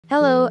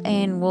Hello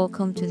and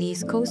welcome to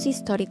this Cozy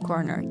Study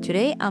Corner.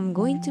 Today I'm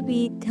going to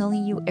be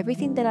telling you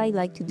everything that I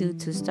like to do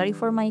to study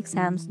for my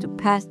exams, to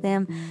pass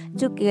them,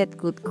 to get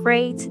good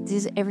grades.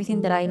 This is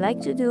everything that I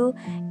like to do,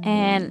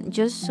 and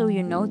just so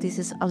you know, this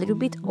is a little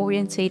bit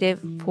orientated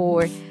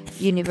for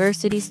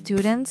university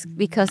students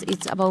because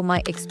it's about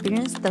my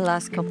experience the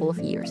last couple of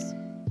years.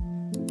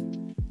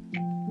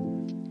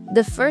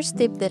 The first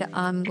tip that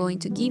I'm going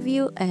to give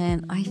you,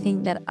 and I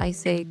think that I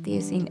say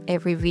this in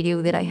every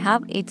video that I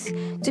have, it's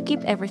to keep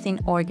everything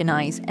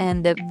organized.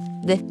 And the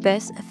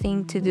best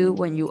thing to do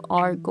when you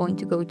are going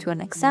to go to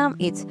an exam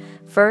is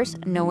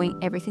first knowing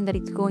everything that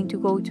it's going to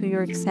go to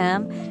your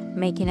exam,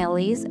 making a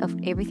list of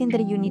everything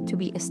that you need to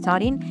be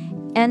studying,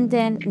 and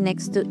then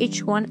next to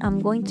each one I'm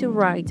going to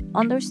write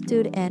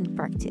understood and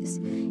practice.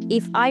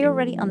 If I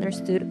already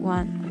understood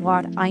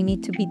what I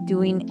need to be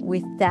doing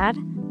with that,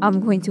 I'm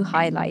going to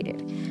highlight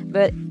it,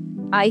 but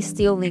I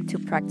still need to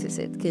practice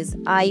it because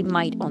I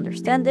might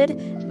understand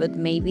it, but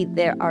maybe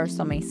there are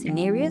some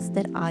scenarios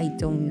that I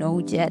don't know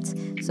yet,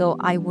 so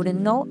I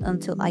wouldn't know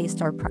until I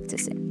start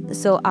practicing.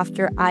 So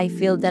after I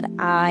feel that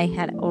I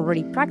had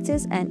already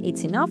practiced and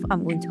it's enough,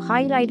 I'm going to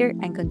highlight it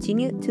and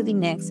continue to the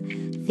next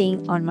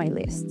thing on my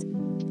list.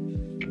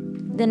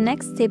 The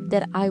next tip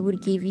that I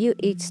would give you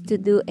is to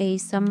do a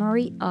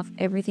summary of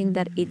everything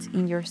that is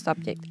in your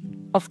subject.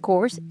 Of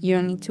course, you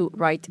don't need to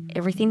write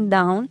everything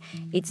down.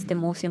 It's the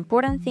most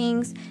important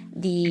things,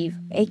 the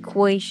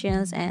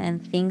equations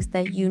and things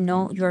that you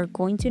know you're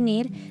going to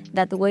need.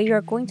 That way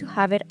you're going to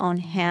have it on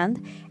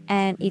hand,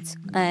 and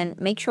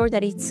make sure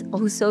that it's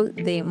also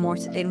the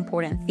most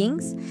important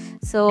things.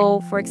 So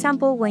for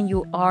example, when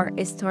you are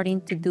starting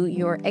to do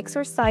your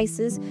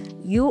exercises,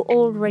 you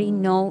already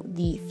know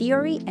the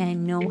theory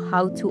and know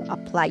how to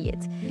apply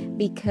it,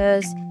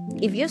 because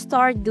if you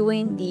start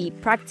doing the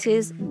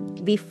practice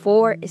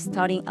before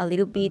studying a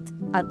little bit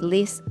at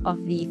least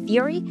of the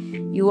theory,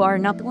 you are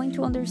not going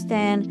to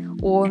understand,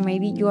 or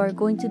maybe you are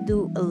going to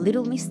do a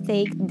little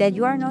mistake that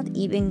you are not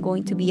even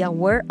going to be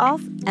aware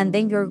of, and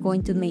then you're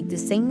going to make the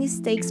same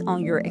mistakes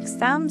on your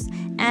exams,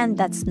 and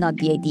that's not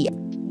the idea.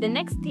 The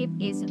next tip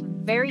is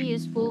very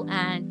useful,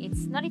 and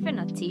it's not even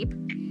a tip.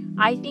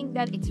 I think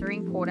that it's very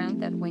important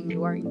that when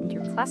you are in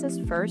your classes,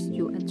 first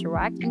you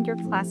interact in your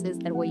classes.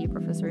 That way your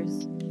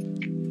professors,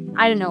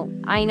 I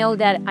know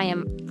that I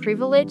am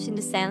privileged in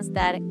the sense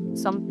that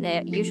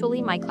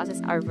usually my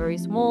classes are very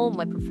small,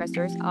 my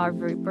professors are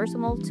very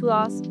personal to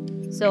us,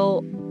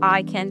 so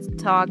I can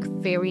talk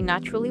very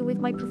naturally with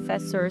my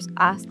professors,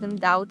 ask them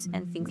doubts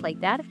and things like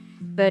that.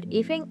 But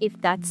even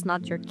if that's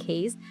not your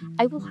case,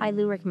 I will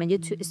highly recommend you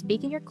to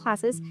speak in your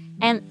classes.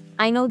 And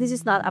I know this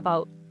is not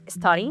about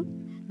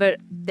studying, but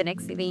the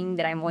next thing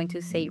that I'm going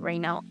to say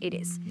right now, it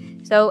is.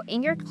 So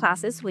in your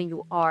classes, when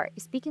you are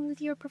speaking with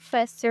your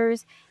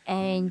professors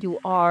and you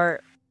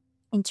are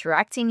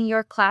interacting in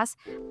your class,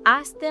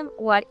 ask them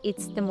what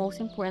is the most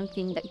important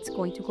thing that is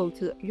going to go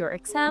to your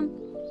exam.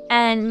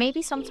 And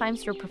maybe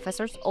sometimes your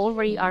professors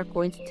already are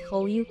going to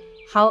tell you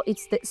how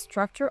it's the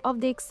structure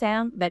of the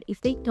exam, but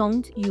if they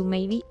don't, you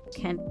maybe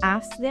can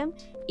ask them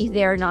if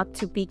they are not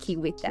too picky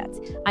with that.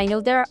 I know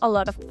there are a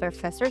lot of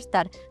professors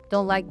that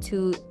don't like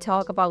to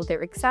talk about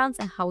their exams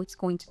and how it's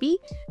going to be,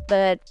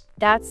 but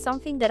that's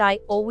something that I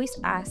always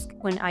ask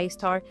when I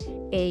start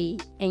a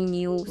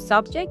new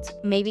subject.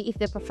 Maybe if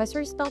the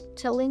professor is not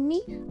telling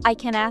me, I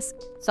can ask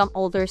some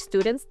older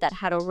students that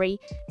had already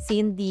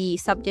seen the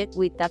subject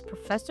with that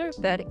professor,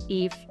 but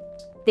if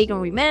they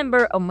don't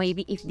remember, or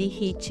maybe if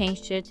he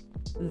changed it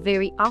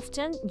very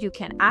often, you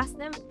can ask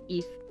them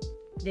if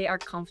they are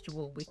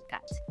comfortable with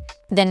that.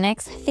 The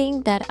next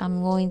thing that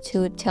I'm going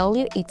to tell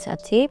you, it's a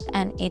tip,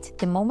 and it's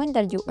the moment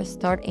that you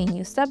start a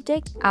new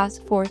subject,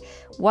 ask for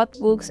what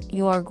books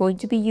you are going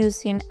to be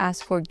using,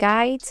 ask for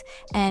guides,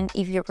 and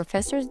if your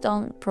professors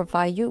don't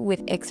provide you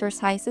with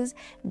exercises,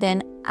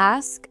 then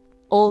ask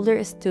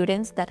older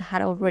students that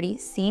had already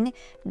seen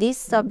this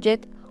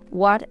subject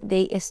what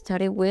they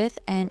study with,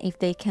 and if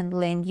they can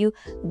lend you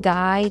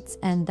guides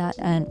and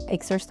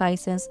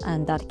exercises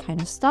and that kind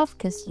of stuff,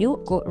 because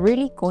you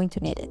really going to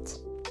need it.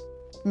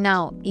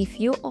 Now, if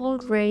you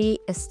already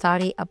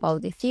study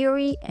about the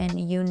theory and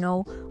you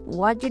know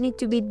what you need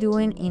to be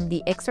doing in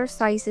the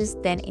exercises,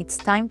 then it's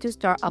time to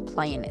start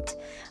applying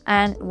it.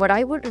 And what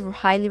I would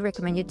highly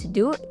recommend you to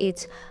do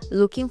is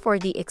looking for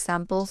the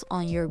examples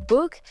on your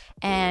book,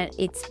 and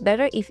it's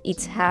better if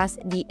it has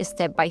the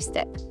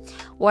step-by-step.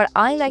 What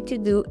I like to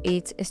do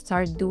is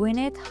start doing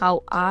it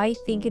how I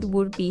think it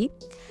would be,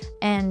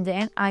 and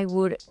then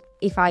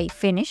if I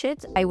finish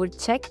it, I would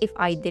check if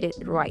I did it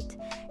right.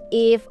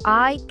 If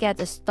I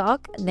get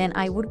stuck, then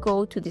I would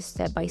go to the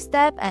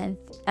step-by-step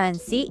and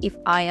see if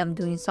I am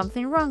doing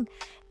something wrong.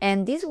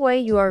 And this way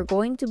you are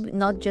going to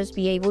not just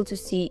be able to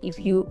see if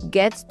you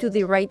get to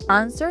the right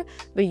answer,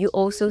 but you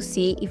also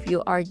see if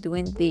you are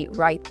doing the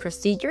right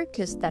procedure,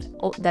 because that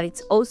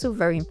it's also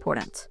very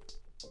important.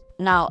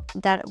 Now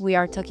that we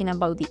are talking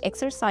about the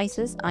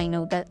exercises, I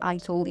know that I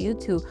told you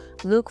to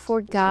look for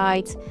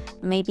guides,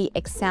 maybe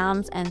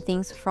exams and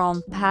things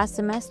from past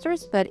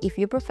semesters, but if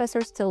your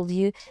professors tell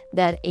you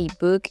that a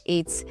book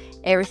it's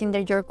everything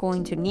that you're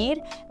going to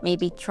need,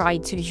 maybe try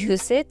to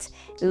use it.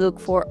 Look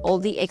for all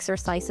the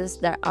exercises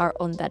that are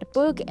on that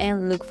book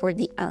and look for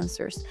the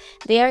answers.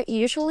 They are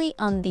usually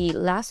on the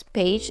last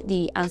page,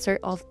 the answer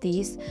of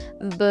these,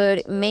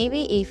 but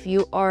maybe if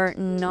you are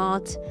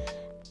not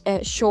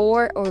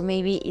sure, or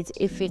maybe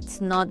if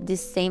it's not the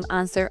same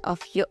answer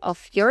of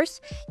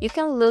yours, you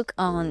can look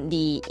on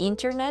the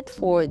internet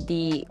for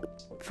the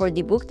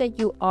book that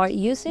you are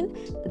using,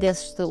 the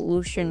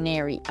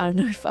solutionary. I don't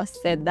know if I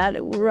said that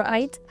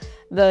right,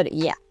 but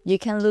yeah, you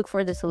can look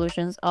for the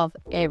solutions of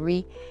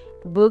every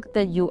book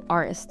that you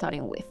are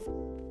studying with.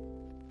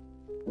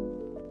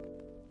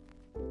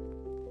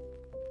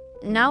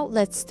 Now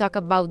let's talk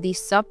about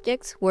these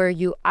subjects where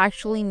you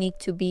actually need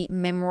to be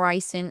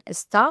memorizing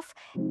stuff.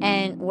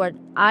 And what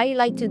I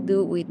like to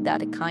do with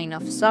that kind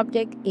of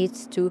subject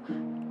is to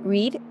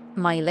read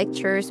my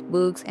lectures,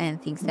 books,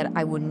 and things that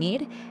I would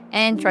need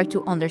and try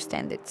to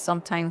understand it.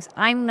 Sometimes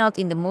I'm not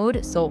in the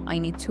mood, so I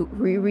need to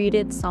reread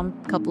it some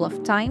couple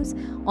of times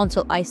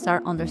until I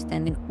start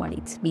understanding what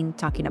it's been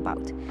talking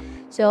about.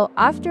 So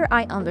after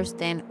I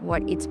understand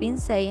what it's been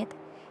saying,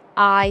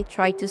 I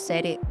try to say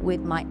it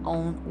with my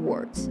own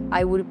words.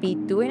 I would be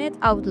doing it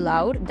out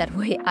loud, that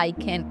way I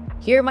can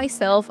hear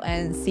myself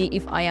and see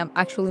if I am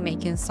actually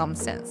making some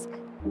sense.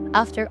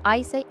 After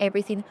I say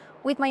everything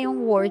with my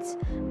own words,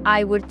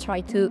 I would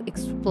try to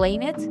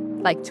explain it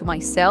like to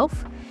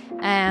myself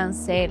and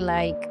say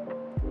like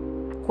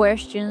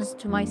questions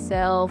to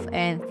myself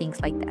and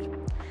things like that.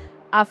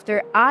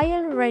 After I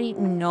already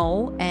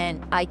know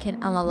and I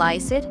can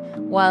analyze it,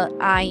 what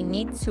I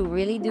need to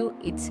really do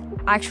is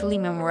actually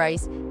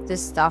memorize the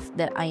stuff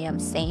that I am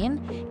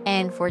saying.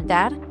 And for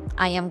that,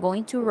 I am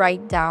going to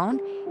write down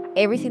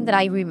everything that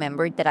I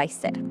remember that I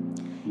said.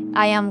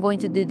 I am going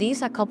to do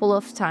this a couple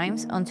of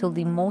times until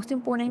the most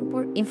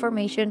important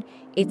information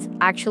is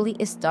actually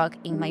stuck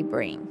in my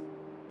brain.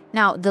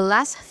 Now, the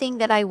last thing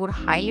that I would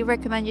highly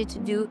recommend you to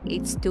do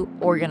is to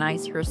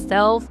organize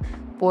yourself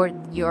for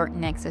your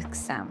next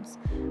exams.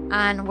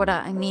 And what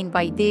I mean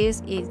by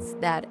this is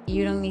that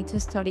you don't need to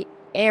study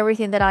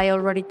everything that I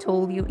already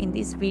told you in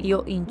this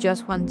video in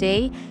just one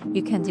day.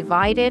 You can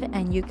divide it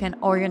and you can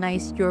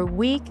organize your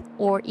week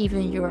or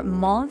even your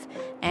month,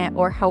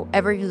 or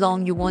however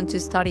long you want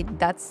to study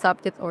that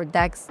subject or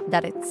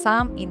that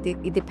exam.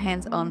 It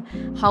depends on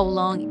how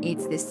long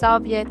it's the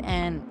subject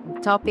and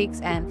topics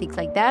and things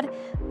like that.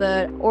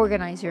 But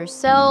organize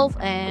yourself,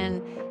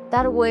 and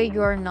that way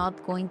you're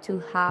not going to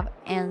have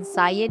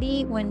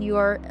anxiety when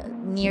you're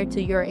near to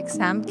your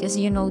exam, because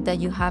you know that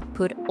you have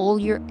put all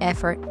your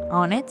effort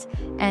on it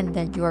and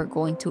that you are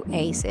going to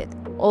ace it.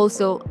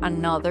 Also,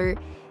 another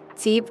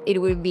tip,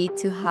 it would be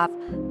to have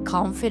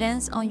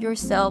confidence on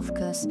yourself,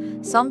 because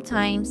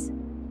sometimes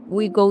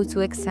we go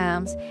to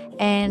exams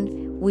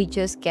and we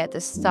just get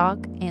stuck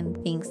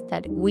in things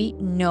that we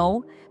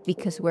know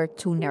because we're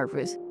too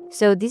nervous.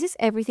 So this is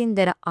everything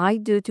that I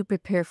do to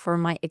prepare for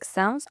my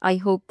exams. I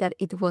hope that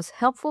it was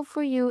helpful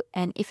for you,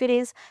 and if it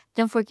is,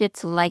 don't forget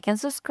to like and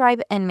subscribe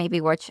and maybe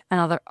watch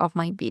another of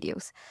my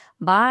videos.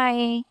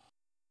 Bye!